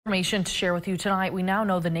Information to share with you tonight. We now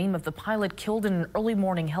know the name of the pilot killed in an early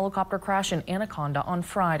morning helicopter crash in Anaconda on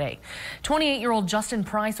Friday. 28-year-old Justin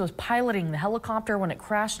Price was piloting the helicopter when it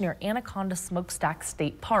crashed near Anaconda Smokestack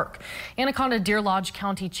State Park. Anaconda-Deer Lodge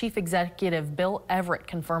County Chief Executive Bill Everett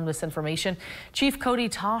confirmed this information. Chief Cody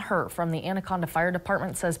Tocher from the Anaconda Fire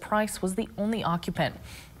Department says Price was the only occupant.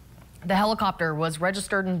 The helicopter was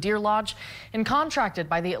registered in Deer Lodge and contracted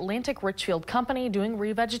by the Atlantic Richfield Company doing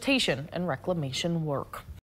revegetation and reclamation work.